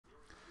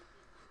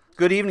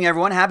Good evening,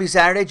 everyone. Happy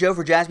Saturday. Joe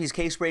for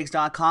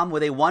JaspysCaseBreaks.com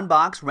with a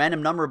one-box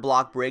random number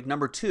block break,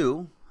 number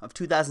 2 of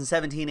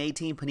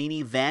 2017-18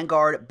 Panini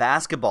Vanguard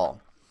Basketball.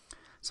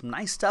 Some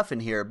nice stuff in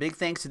here. Big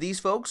thanks to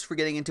these folks for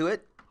getting into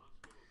it.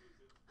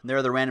 And there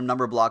are the random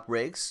number block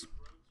breaks.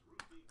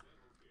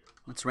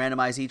 Let's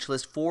randomize each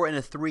list 4 and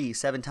a 3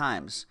 7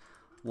 times.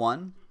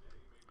 1,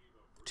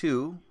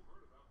 2,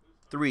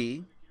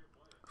 3,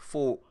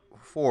 4,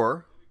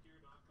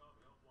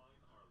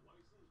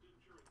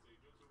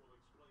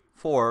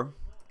 4,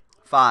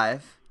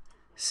 5,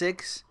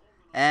 6,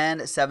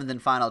 and 7th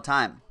and final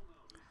time.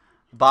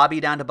 Bobby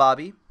down to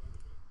Bobby.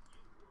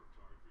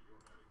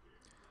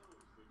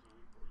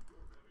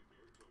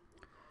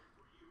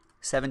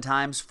 Seven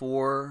times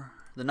for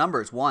the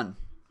numbers. 1,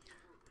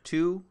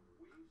 2,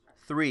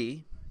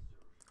 3,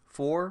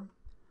 4,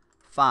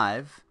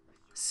 5,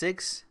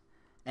 6,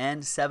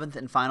 and 7th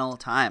and final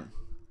time.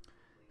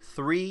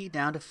 3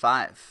 down to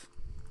 5.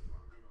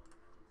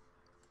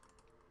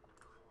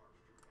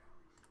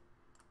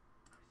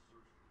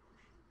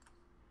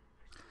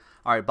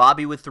 All right,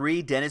 Bobby with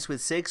 3, Dennis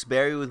with 6,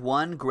 Barry with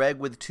 1, Greg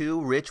with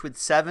 2, Rich with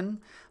 7,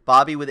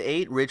 Bobby with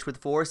 8, Rich with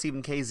 4,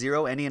 Stephen K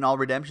 0. Any and all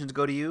redemptions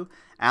go to you.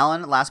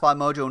 Alan, Last Spot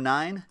Mojo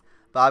 9,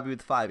 Bobby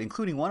with 5,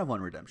 including 1 of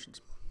 1 redemptions.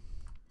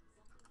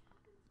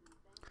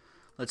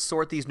 Let's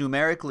sort these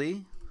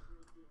numerically.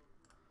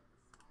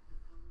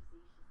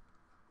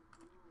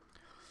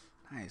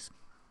 Nice.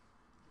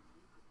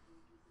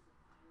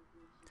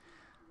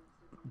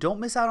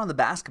 Don't miss out on the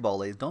basketball,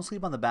 ladies. Don't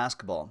sleep on the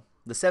basketball.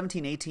 The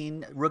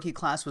 17-18 rookie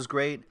class was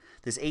great.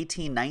 This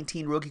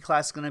 18-19 rookie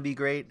class is going to be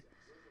great.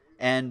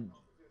 And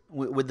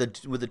with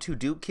the two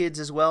Duke kids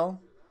as well,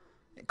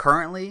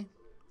 currently,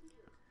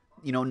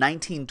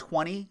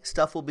 19-20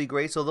 stuff will be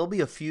great. So there'll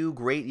be a few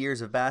great years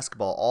of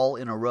basketball all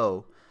in a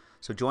row.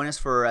 So join us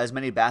for as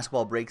many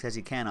basketball breaks as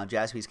you can on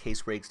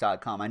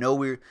JaspysCaseBreaks.com. I know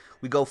we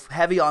go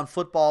heavy on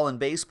football and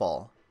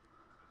baseball,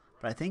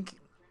 but I think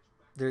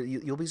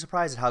you'll be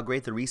surprised at how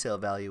great the resale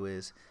value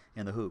is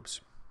in the hoops.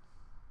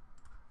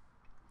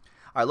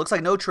 All right, looks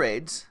like no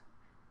trades.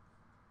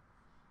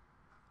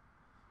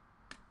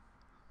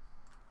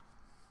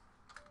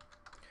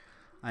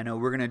 I know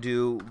we're going to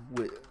do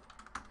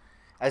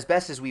as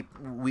best as we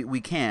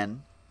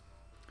can.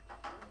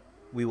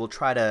 We're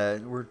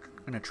going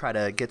to try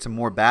to get some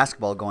more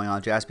basketball going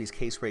on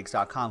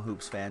JaspysCaseBreaks.com,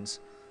 hoops fans.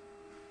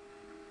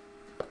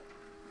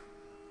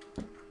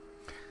 All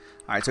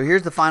right, so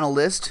here's the final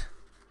list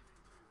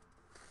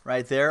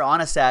right there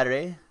on a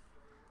Saturday.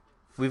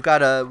 We've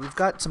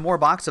got some more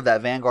boxes of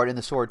that Vanguard in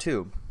the store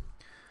too.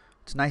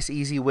 It's a nice,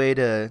 easy way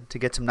to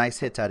get some nice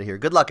hits out of here.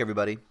 Good luck,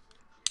 everybody.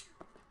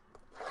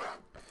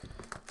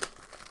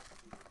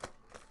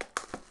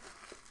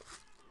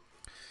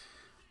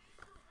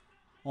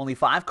 Only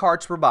 5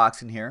 cards per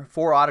box in here.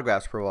 4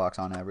 autographs per box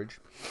on average.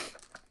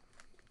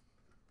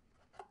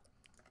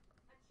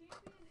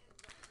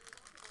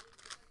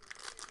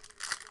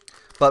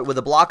 But with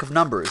a block of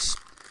numbers,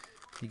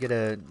 you get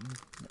a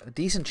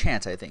decent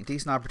chance, I think.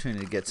 Decent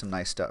opportunity to get some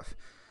nice stuff.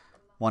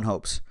 One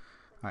hopes.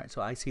 All right,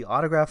 so I see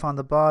autograph on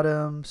the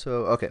bottom. So,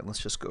 okay, let's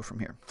just go from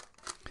here.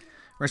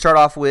 We're going to start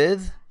off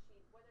with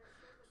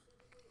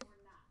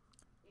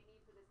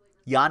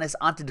Giannis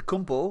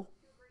Antetokounmpo.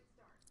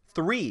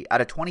 3 out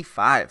of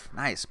 25.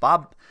 Nice.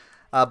 Bob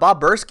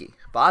Bursky.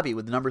 Bobby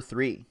with number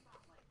 3.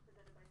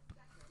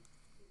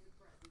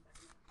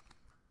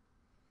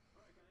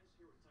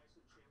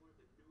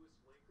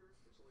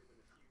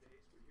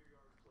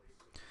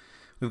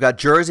 We've got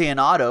jersey and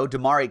auto,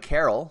 DeMarre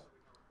Carroll,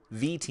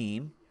 V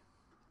team.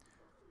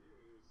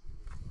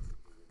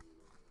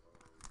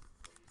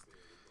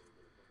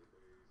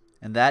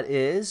 And that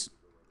is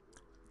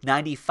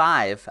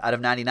 95 out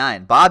of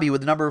 99. Bobby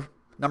with number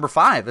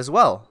 5 as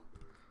well.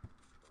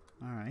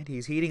 All right,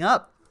 he's heating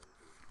up.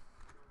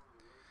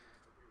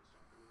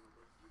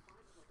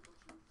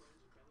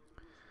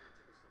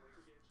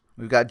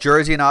 We've got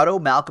jersey and auto,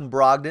 Malcolm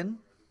Brogdon.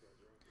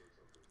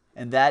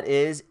 And that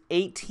is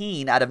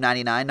 18 out of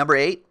 99. Number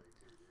 8.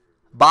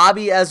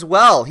 Bobby as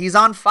well. He's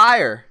on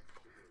fire.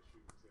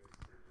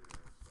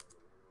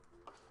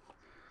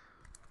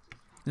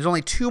 There's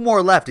only 2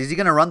 more left. Is he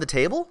going to run the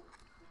table?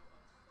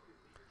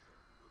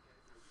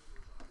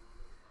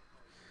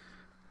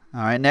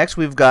 All right, next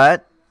we've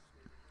got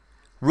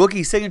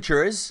rookie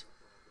signatures.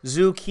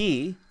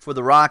 Zuki for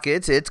the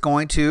Rockets. It's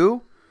going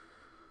to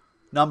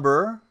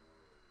number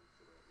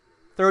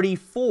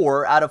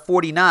 34 out of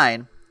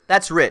 49.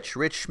 That's Rich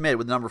Schmidt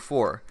with number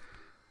 4.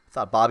 I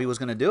thought Bobby was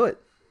going to do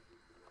it.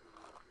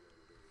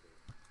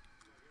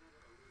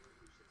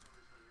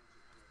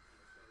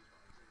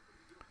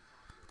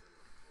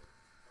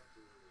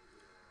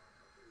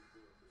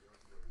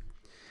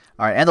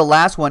 All right, and the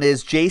last one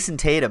is Jason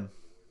Tatum.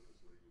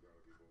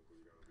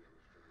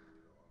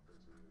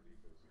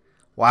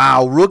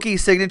 Wow, rookie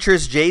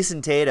signatures,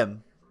 Jason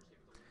Tatum.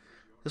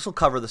 This will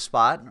cover the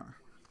spot.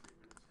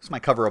 This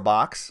might cover a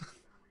box.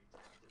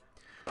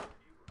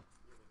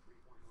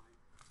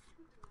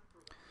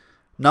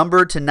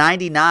 Number to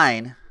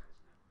 99.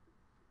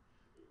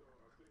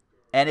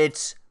 And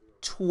it's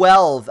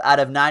 12 out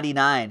of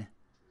 99.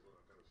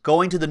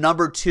 Going to the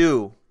number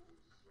 2.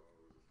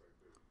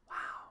 Wow.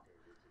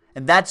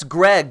 And that's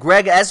Greg.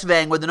 Greg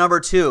Esvang with the number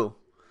 2.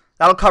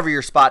 That'll cover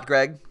your spot,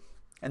 Greg.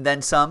 And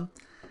then some.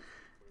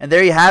 And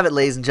there you have it,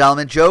 ladies and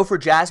gentlemen. Joe for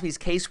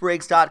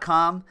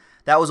JaspysCaseBreaks.com.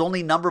 That was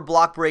only number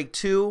block break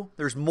 2.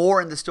 There's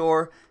more in the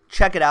store.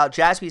 Check it out,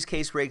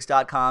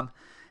 JaspysCaseBreaks.com.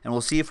 And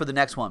we'll see you for the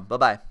next one.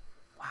 Bye-bye.